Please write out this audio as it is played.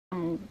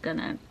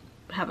gonna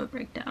have a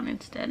breakdown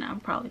instead. I'm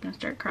probably gonna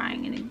start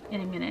crying in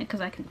a minute because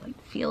I can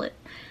like feel it.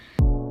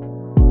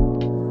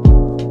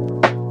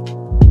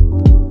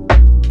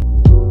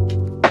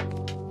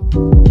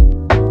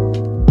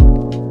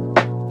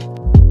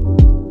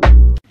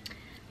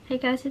 Hey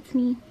guys, it's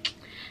me.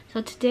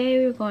 So today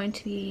we're going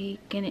to be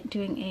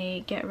doing a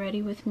get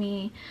ready with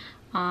me,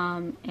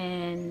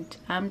 and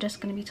I'm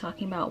just going to be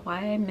talking about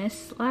why I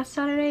missed last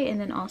Saturday, and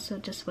then also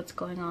just what's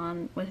going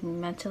on with me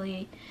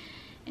mentally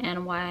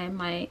and why I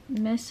might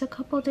miss a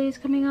couple days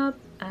coming up.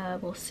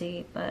 We'll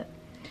see, but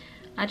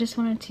I just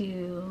wanted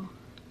to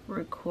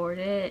record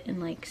it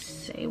and like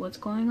say what's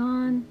going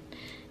on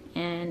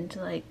and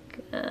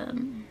like I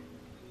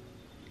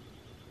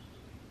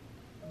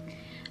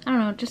don't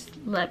know, just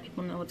let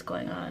people know what's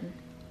going on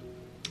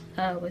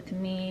with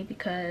me,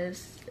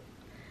 because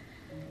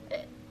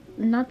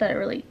not that it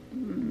really,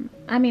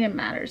 I mean it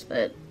matters,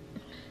 but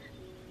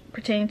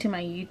pertaining to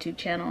my YouTube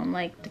channel and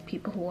like the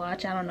people who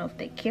watch, I don't know if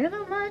they care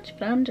that much,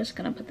 but I'm just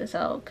gonna put this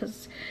out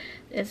because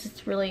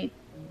it's really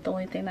the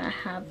only thing that I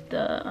have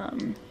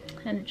the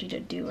energy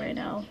to do right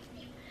now.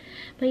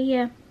 But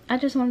yeah, I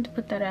just wanted to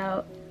put that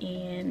out,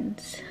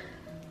 and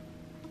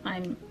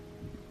I'm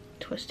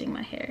twisting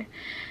my hair.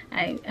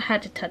 I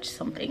had to touch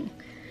something,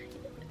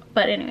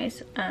 but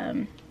anyways,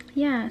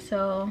 yeah,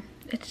 so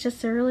it's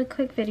just a really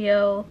quick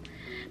video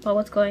about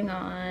what's going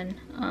on.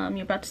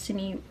 You're about to see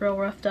me real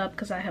roughed up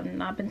because I have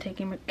not been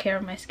taking care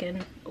of my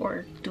skin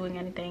or doing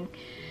anything,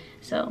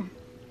 so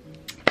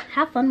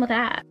have fun with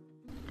that.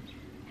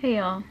 Hey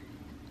y'all,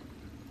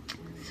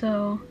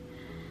 so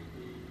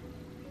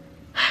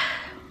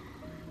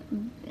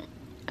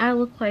I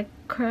look like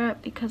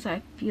crap because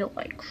I feel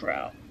like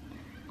crap.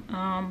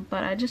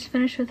 But I just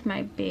finished with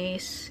my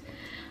base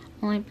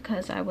only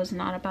because I was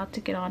not about to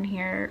get on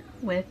here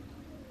with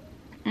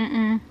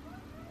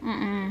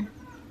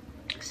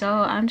so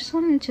I'm just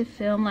wanting to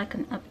film like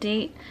an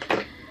update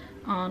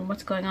on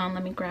what's going on.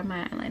 Let me grab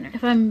my eyeliner.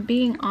 If I'm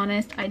being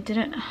honest, I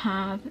didn't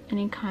have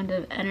any kind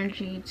of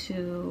energy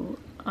to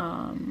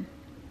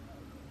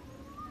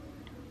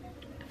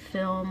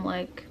film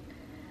like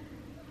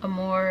a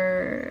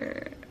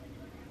more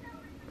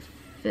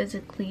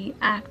physically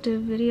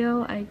active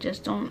video. I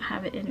just don't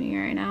have it in me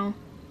right now.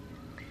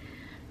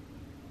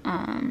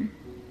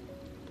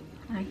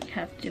 I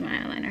have to do my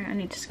eyeliner. I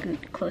need to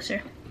scoot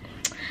closer.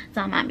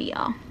 So I might be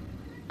y'all.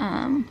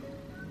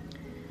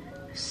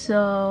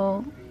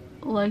 So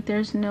like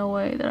there's no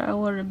way that I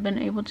would have been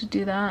able to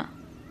do that.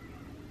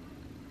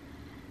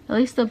 At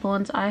least the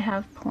ones I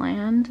have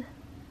planned.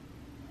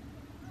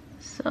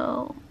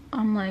 So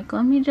I'm like,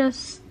 let me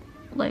just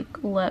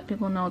like let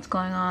people know what's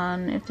going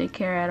on if they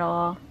care at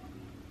all.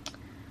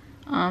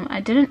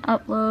 I didn't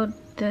upload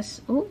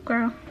this. Oh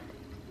girl,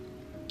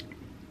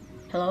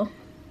 hello.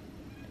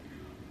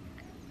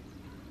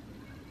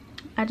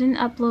 I didn't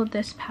upload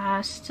this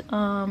past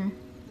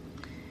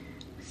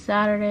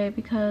Saturday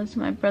because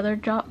my brother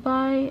dropped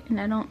by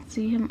and I don't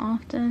see him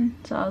often,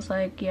 so I was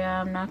like,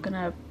 yeah, I'm not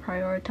gonna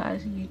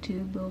prioritize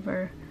YouTube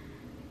over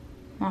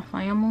my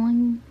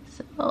family,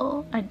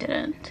 so I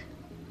didn't.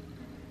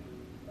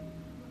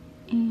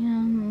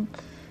 And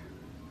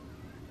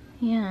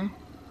yeah,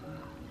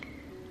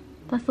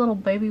 that's little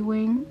baby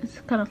wing. It's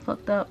kind of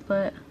fucked up,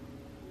 but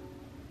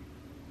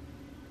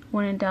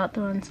when in doubt,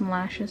 throw in some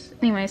lashes.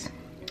 Anyways,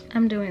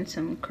 I'm doing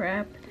some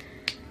crap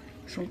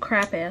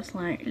ass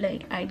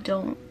like I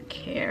don't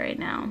care right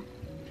now.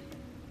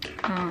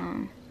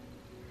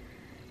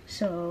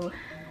 So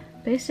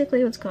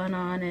basically what's going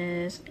on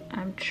is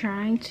I'm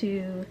trying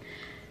to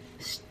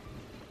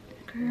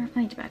girl, I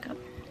need to back up.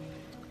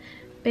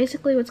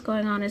 Basically what's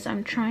going on is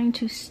I'm trying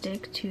to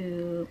stick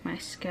to my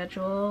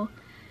schedule,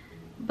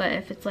 but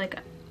if it's like,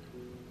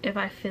 if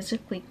I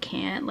physically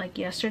can't, like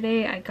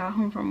yesterday I got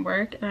home from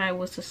work and I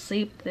was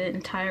asleep the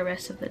entire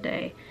rest of the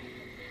day.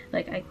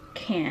 Like I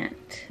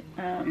can't.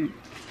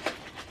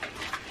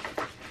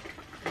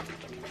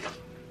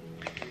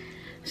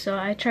 So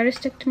I try to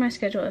stick to my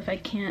schedule. If I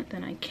can't,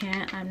 then I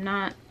can't. I'm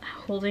not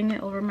holding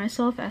it over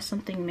myself as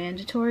something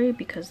mandatory,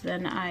 because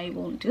then I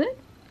won't do it.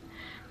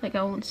 Like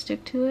I won't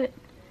stick to it.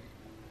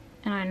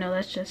 And I know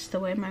that's just the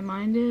way my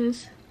mind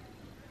is.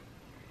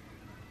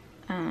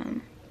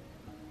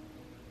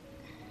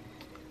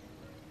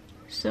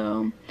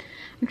 So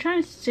I'm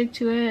trying to stick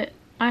to it.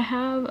 I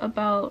have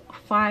about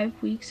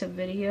 5 weeks of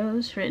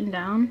videos written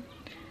down.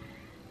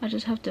 I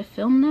just have to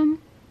film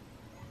them.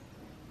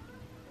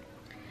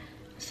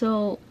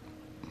 So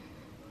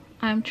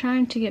I'm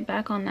trying to get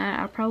back on that.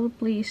 I'll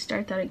probably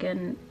start that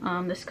again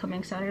this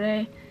coming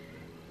Saturday.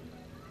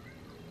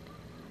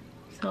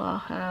 So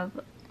I'm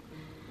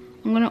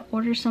gonna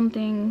order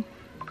something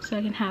so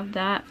I can have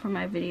that for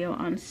my video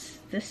on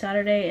this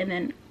Saturday, and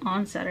then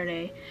on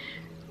Saturday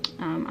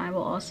I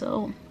will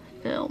also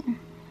film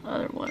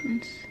other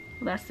ones.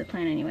 Well, that's the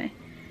plan anyway.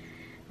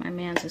 My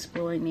man's just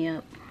blowing me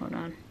up. Hold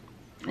on.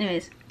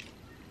 Anyways,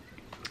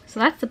 so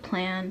that's the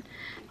plan.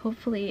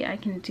 Hopefully I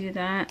can do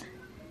that.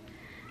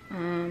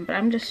 But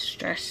I'm just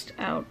stressed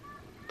out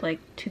like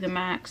to the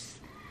max.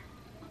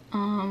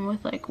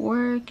 with like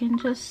work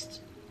and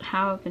just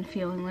how I've been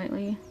feeling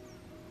lately.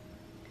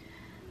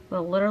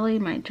 But literally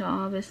my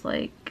job is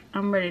like,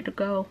 I'm ready to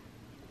go.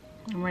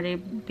 I'm ready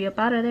to be up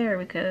out of there,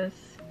 because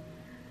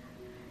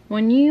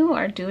when you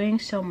are doing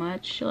so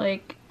much,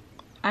 like,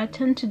 I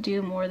tend to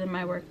do more than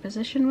my work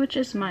position, which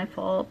is my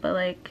fault, but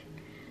like,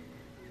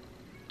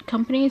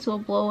 companies will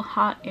blow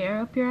hot air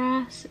up your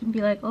ass and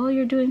be like, oh,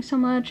 you're doing so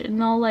much, and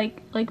they'll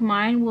like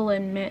mine will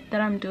admit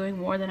that I'm doing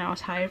more than I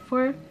was hired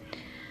for,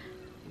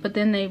 but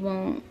then they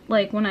won't,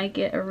 like, when I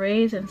get a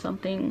raise and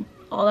something,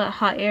 all that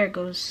hot air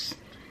goes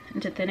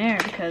into thin air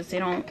because they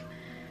don't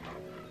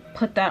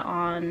put that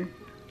on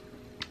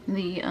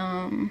the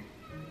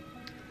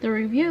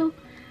review,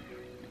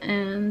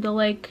 and they'll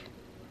like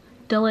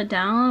dull it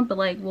down, but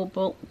like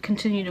we'll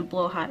continue to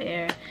blow hot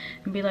air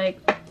and be like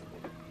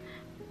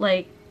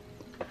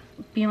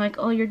being like,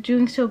 oh, you're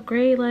doing so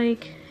great,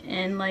 like,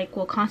 and like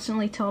will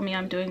constantly tell me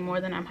I'm doing more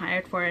than I'm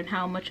hired for and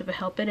how much of a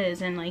help it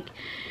is. And like,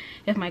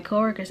 if my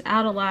coworker's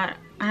out a lot,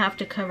 I have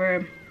to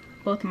cover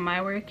both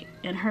my work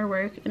and her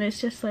work, and it's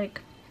just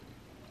like,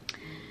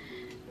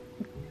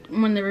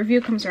 when the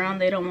review comes around,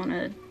 they don't want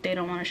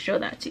to show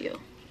that to you.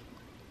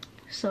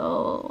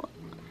 So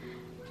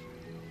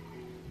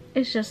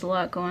it's just a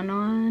lot going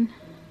on.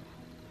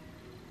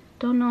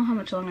 Don't know how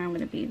much longer I'm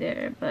gonna be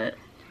there, but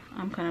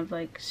I'm kind of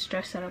like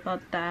stressed out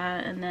about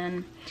that, and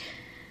then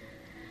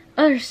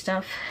other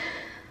stuff.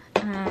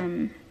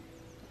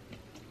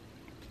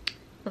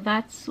 But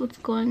that's what's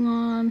going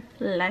on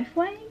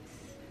life-wise.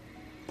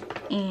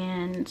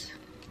 And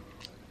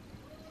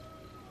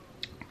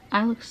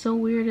I look so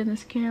weird in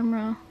this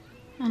camera,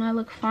 and I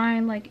look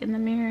fine like in the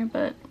mirror,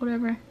 but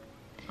whatever.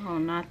 Oh,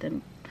 not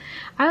them.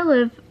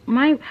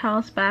 My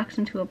house backs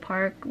into a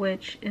park,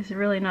 which is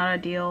really not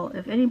ideal.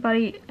 If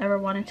anybody ever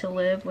wanted to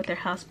live with their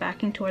house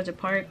backing towards a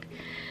park,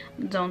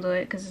 don't do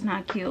it, because it's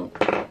not cute.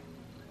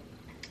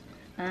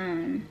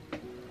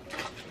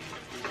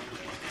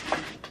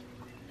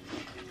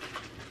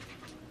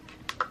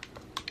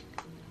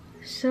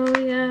 So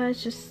yeah,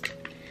 it's just,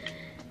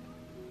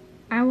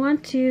 I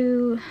want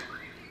to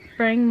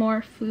bring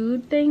more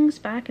food things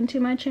back into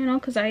my channel,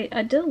 because I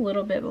did a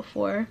little bit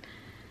before,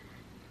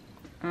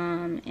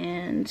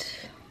 and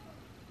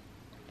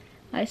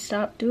I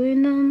stopped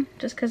doing them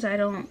just because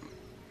ain't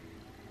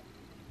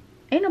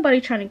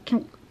nobody trying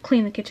to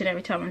clean the kitchen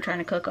every time I'm trying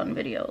to cook on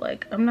video.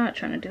 Like, I'm not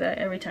trying to do that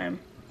every time,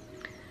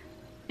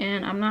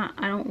 and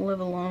I don't live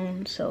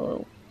alone,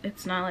 so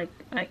it's not like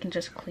I can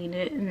just clean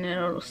it and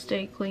it'll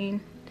stay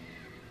clean.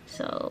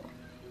 So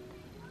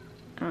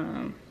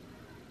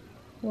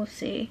we'll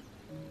see.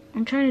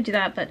 I'm trying to do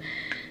that, but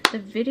the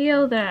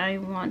video that I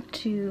want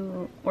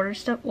to order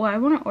stuff, well, I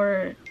want to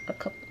order a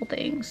couple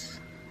things,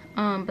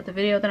 but the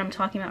video that I'm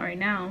talking about right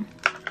now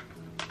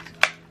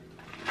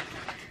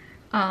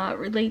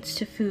relates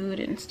to food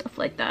and stuff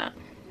like that.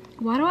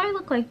 Why do I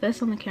look like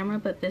this on the camera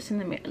but this in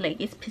the mirror?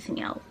 Like, it's pissing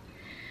me out.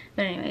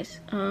 But anyways,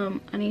 I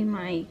need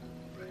my,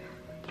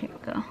 here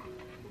we go.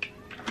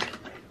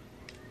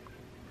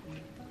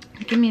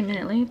 Give me a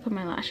minute, let me put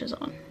my lashes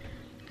on.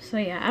 So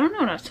yeah, I don't know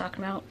what I was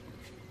talking about,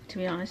 to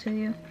be honest with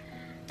you.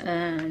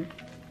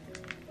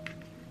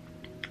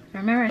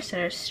 Remember I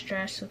said I was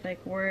stressed with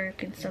like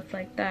work and stuff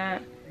like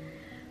that.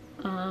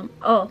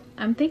 Oh,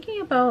 I'm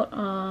thinking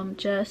about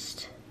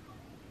just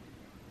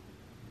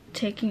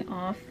taking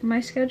off my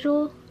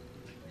schedule,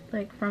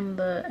 like from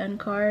the end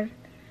card,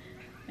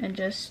 and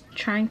just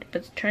trying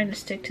to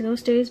stick to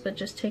those days, but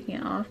just taking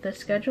it off the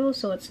schedule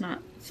so it's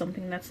not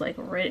something that's like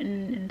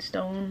written in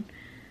stone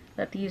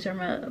that these are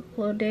my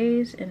upload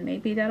days, and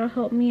maybe that'll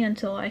help me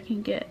until I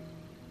can get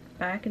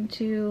back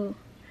into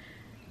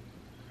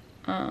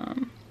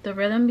the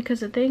rhythm.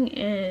 Because the thing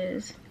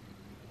is,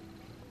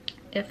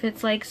 if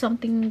it's like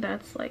something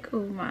that's like,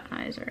 oh, my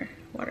eyes are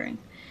watering,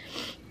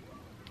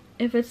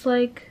 if it's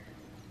like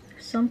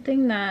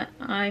something that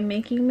I'm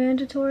making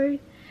mandatory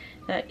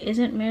that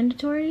isn't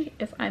mandatory,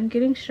 if I'm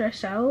getting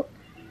stressed out,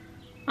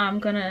 I'm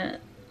gonna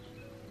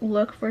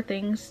look for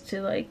things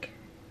to like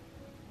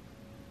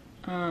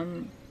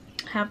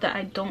have that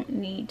I don't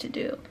need to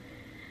do,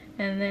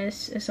 and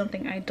this is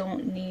something I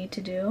don't need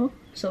to do.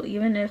 So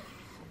even if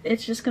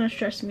it's just gonna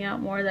stress me out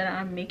more that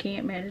I'm making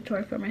it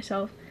mandatory for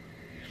myself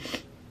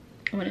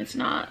when it's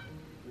not.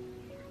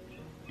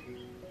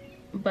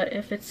 But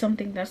if it's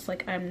something that's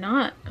like I'm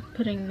not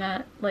putting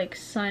that like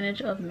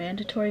signage of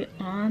mandatory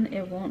on,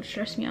 it won't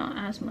stress me out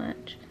as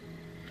much.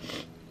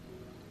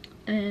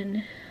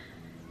 And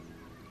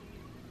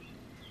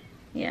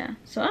yeah,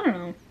 so I don't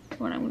know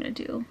what I'm gonna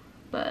do,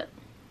 but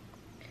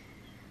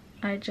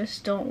I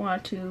just don't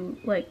want to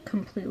like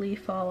completely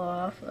fall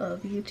off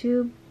of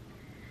YouTube,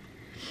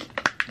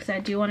 because I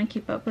do want to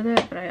keep up with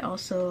it, but I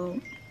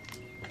also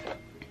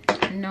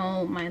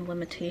know my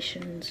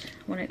limitations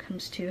when it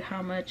comes to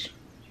how much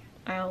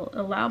I'll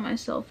allow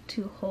myself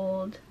to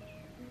hold.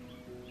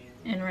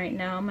 And right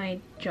now my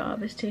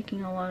job is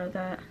taking a lot of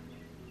that,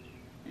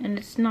 and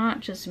it's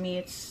not just me,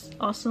 it's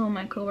also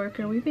my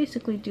coworker. We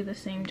basically do the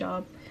same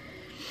job,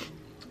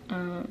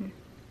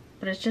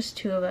 but it's just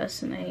two of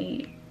us, and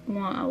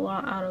want a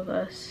lot out of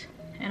us,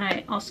 and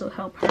I also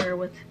help her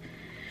with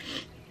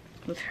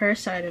her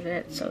side of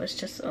it, so it's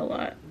just a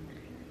lot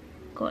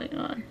going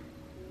on.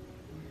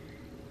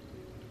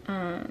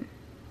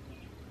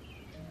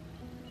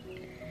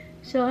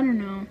 So I don't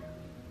know,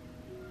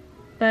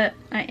 but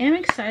I am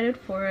excited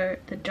for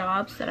the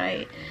jobs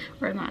that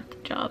or not the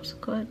jobs,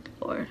 good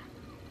lord,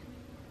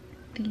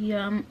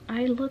 the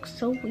I look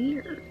so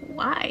weird,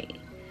 why?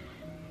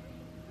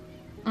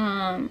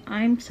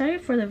 I'm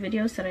excited for the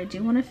videos that I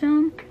do want to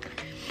film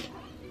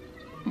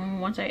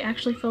once I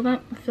actually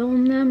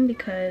film them,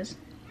 because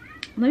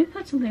let me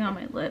put something on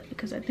my lip,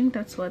 because I think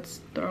that's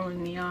what's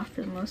throwing me off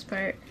for the most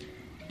part.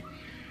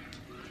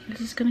 Is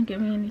this gonna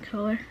give me any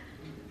color?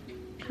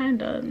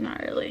 Kinda,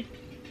 not really.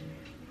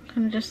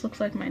 Kinda just looks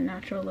like my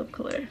natural lip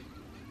color.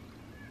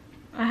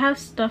 I have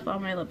stuff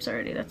on my lips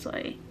already, that's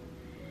why.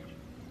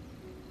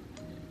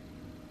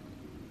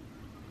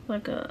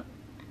 Like a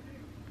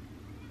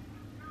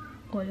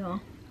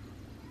oil.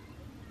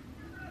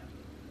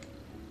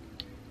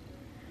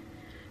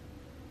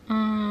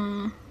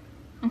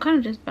 I'm kind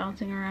of just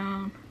bouncing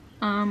around.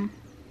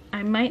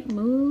 I might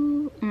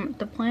move.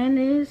 The plan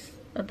is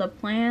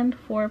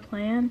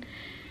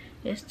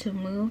to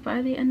move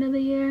by the end of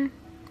the year.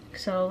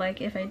 So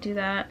like if I do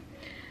that,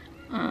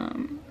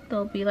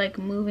 there'll be like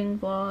moving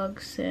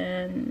vlogs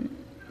and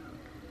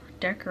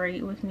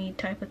decorate with me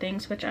type of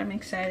things, which I'm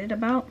excited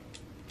about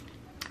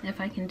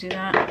if I can do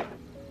that.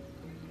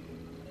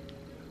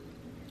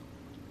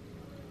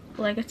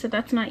 Like I said,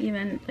 that's not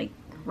even like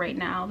right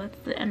now, that's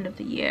the end of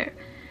the year.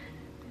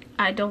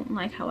 I don't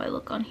like how I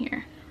look on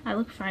here. I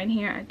look fine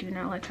here. I do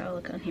not like how I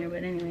look on here,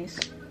 but anyways.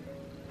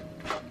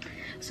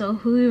 So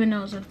who even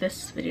knows if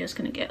this video is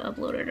gonna get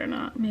uploaded or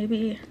not.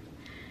 Maybe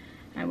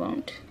I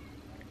won't,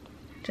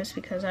 just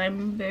because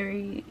I'm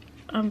very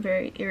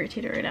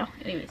irritated right now.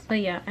 Anyways, but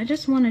yeah, I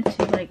just wanted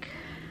to like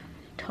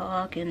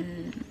talk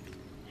and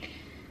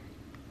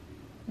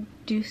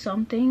do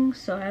something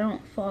so I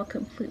don't fall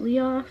completely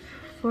off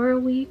for a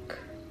week,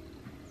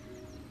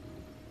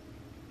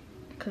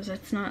 because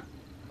it's not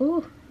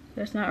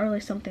really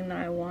something that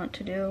I want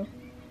to do.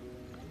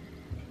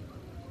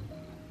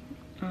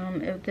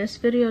 If this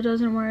video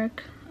doesn't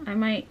work, I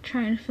might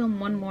try and film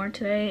one more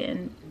today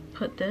and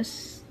put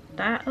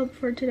that up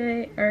for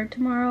today or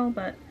tomorrow,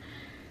 but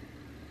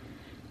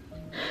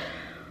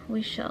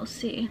we shall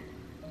see.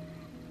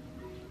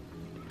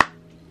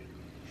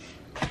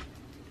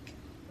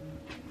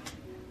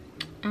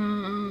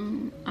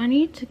 I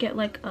need to get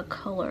like a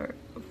color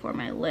for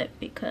my lip,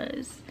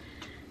 because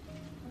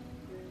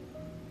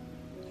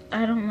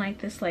I don't like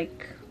this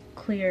like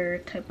clear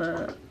type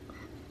of.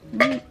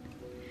 Let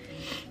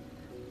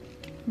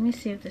me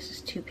see if this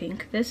is too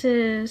pink. This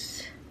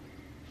is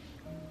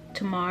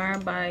Tamar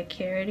by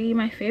Carity.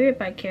 My favorite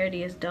by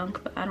Carity is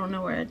Dunk, but I don't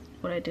know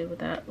what I did with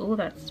that. Oh,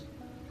 that's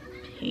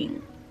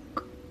pink.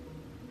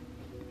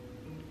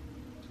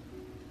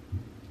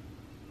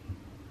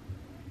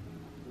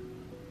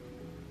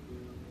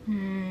 No.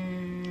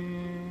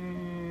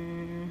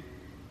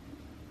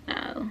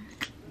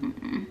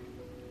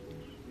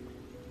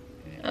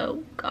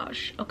 Oh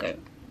gosh. Okay.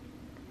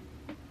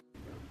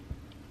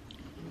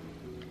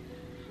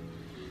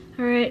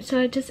 Alright, so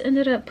I just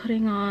ended up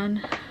putting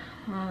on,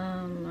 I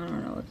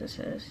don't know what this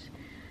is.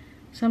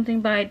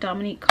 Something by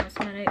Dominique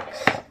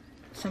Cosmetics.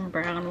 Some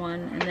brown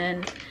one. And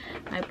then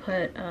I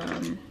put,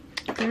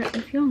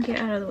 if you don't get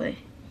out of the way.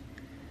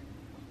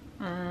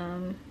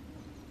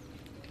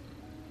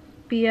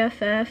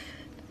 BFF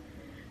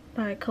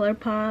by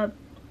ColourPop,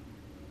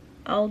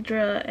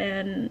 Aldra,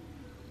 and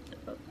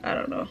I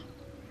don't know,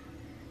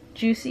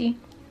 Juicy.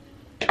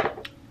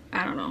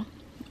 I don't know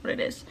what it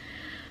is.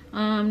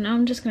 Now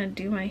I'm just gonna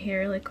do my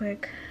hair really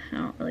quick. I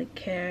don't really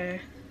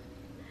care.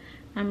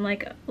 I'm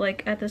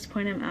like at this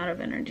point I'm out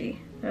of energy.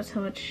 That's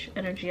how much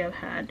energy I've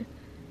had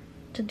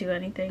to do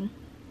anything.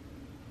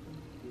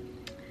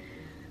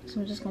 So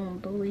I'm just gonna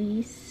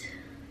bleach.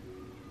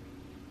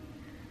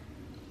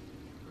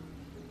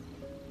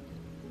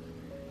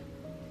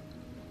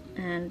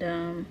 And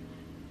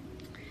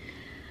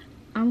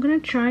I'm gonna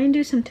try and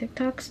do some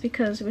TikToks,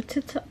 because with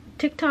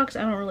TikToks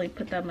I don't really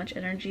put that much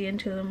energy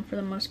into them for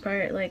the most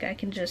part. Like I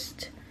can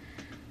just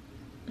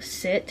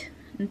sit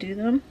and do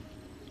them.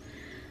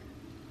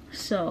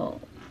 So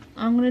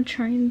I'm gonna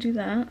try and do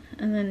that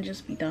and then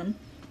just be done.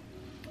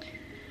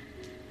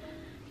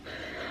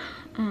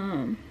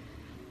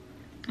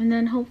 And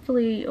then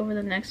hopefully over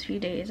the next few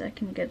days I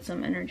can get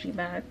some energy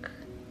back.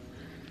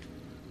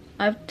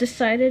 I've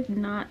decided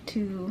not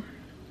to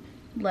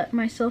let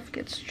myself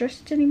get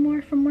stressed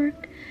anymore from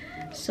work,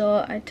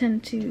 so I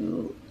tend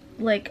to,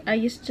 like, I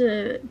used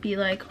to be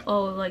like,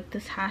 oh, like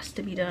this has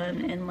to be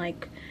done, and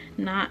like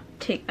not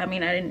take, I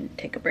mean I didn't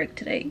take a break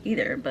today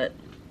either, but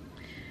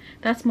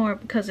that's more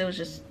because it was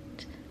just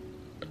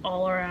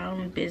all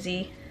around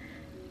busy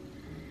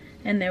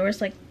and there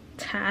was like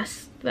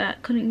tasks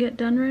that couldn't get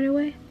done right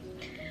away.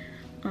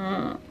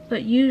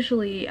 But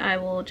usually I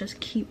will just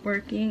keep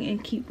working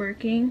and keep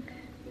working.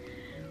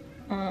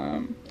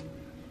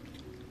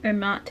 or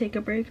not take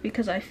a break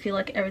because I feel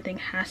like everything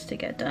has to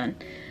get done,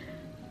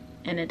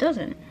 and it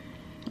doesn't.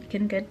 It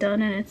can get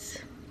done in its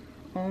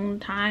own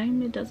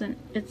time.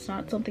 It's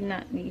not something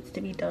that needs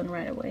to be done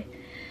right away.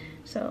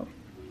 So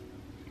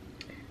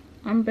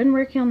I've been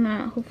working on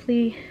that.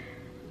 Hopefully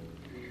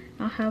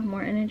I'll have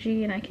more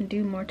energy and I can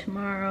do more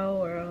tomorrow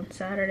or on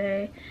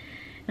Saturday.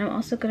 And I'm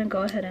also gonna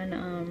go ahead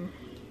and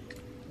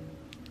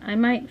I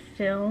might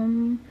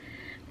film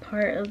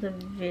part of the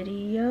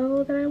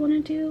video that I want to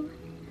do,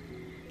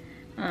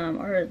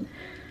 or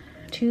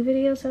 2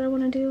 videos that I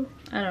want to do.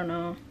 I don't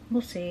know,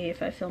 we'll see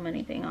if I film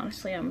anything.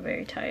 Honestly, I'm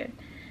very tired,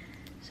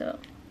 so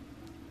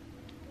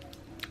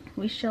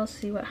we shall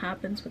see what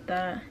happens with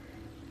that.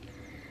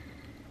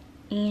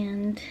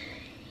 And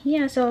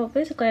yeah, so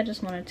basically I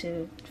just wanted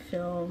to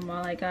film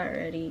while I got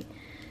ready,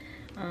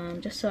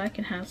 just so I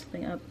can have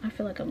something up. I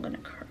feel like I'm gonna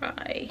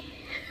cry.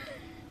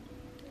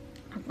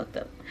 I fucked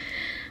up.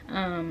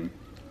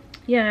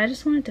 Yeah, I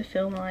just wanted to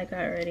film while I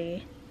got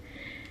ready.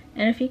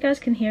 And if you guys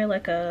can hear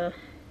like a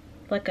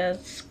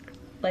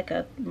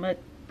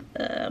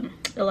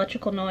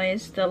electrical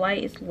noise, the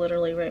light is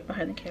literally right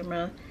behind the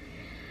camera.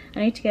 I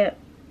need to get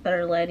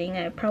better lighting.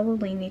 I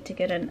probably need to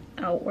get an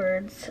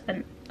outwards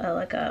and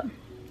like a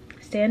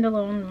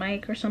standalone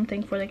mic or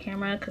something for the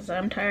camera, because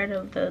I'm tired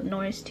of the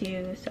noise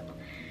too. So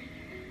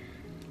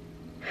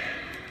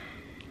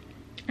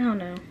I don't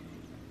know,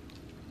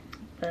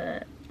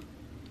 but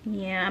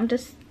yeah,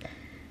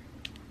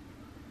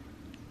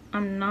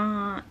 I'm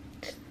not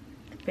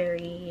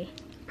very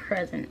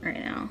present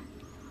right now,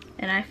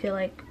 and I feel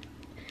like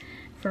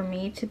for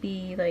me to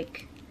be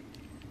like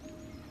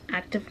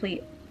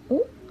actively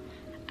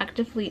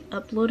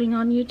uploading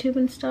on YouTube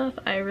and stuff,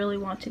 I really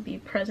want to be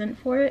present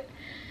for it,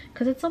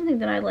 because it's something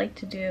that I like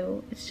to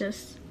do. It's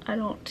just I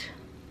don't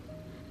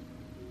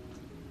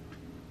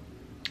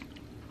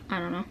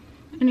know.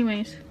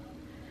 Anyways,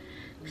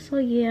 so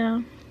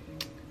yeah,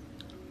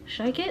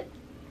 should I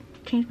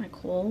change my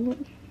clothes?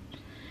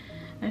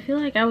 I feel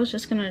like I was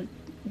just gonna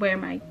wear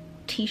my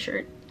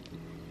t-shirt,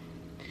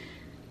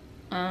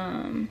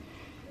 but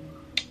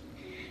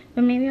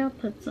maybe I'll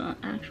put some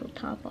actual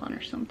top on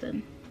or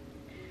something.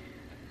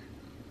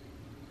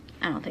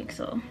 I don't think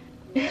so.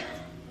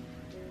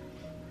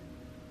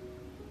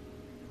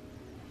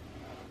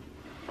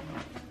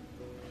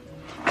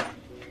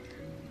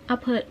 I'll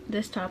put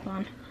this top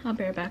on. I'll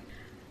be right back.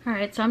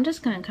 Alright, so I'm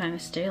just gonna kind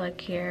of stay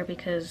like here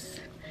because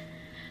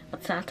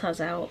Tata's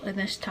out, and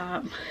this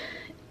top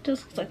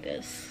just looks like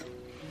this,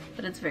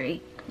 but it's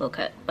very low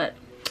cut. But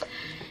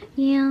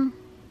yeah,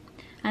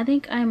 I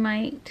think I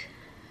might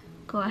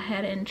go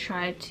ahead and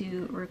try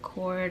to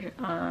record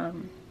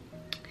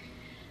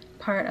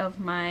part of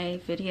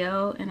my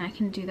video, and I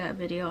can do that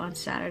video on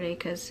Saturday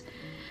because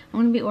I'm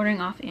gonna be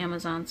ordering off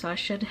Amazon, so I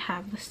should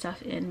have the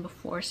stuff in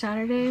before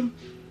Saturday.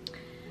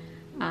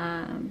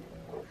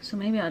 So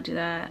maybe I'll do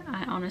that.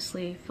 I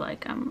honestly feel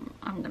like I'm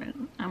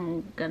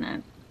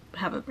gonna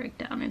have a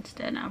breakdown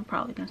instead. I'm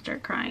probably gonna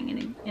start crying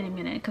in a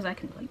minute because I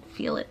can like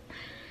feel it.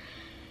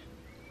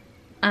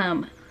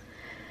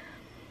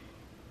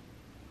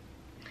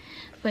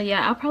 But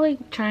yeah, I'll probably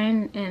try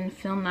and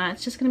film that.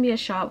 It's just gonna be a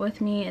shot with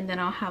me, and then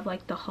I'll have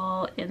like the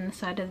haul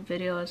inside of the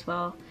video as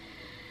well,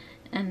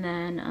 and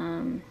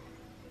then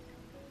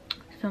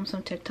film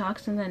some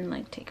TikToks and then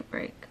like take a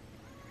break.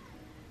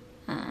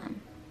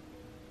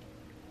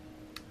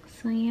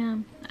 So yeah,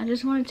 I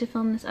just wanted to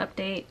film this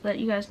update, let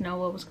you guys know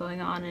what was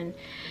going on and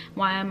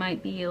why I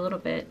might be a little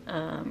bit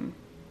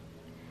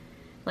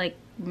like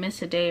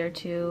miss a day or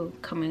two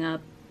coming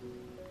up,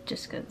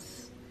 just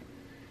because.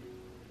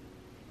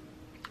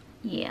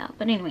 Yeah,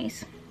 but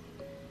anyways,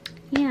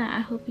 yeah, I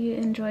hope you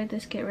enjoyed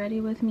this get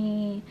ready with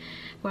me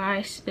where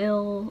I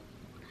spill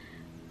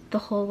the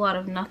whole lot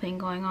of nothing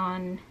going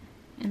on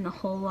and the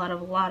whole lot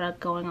of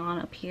going on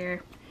up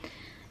here.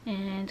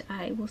 And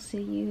I will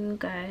see you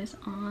guys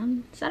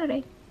on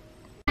Saturday.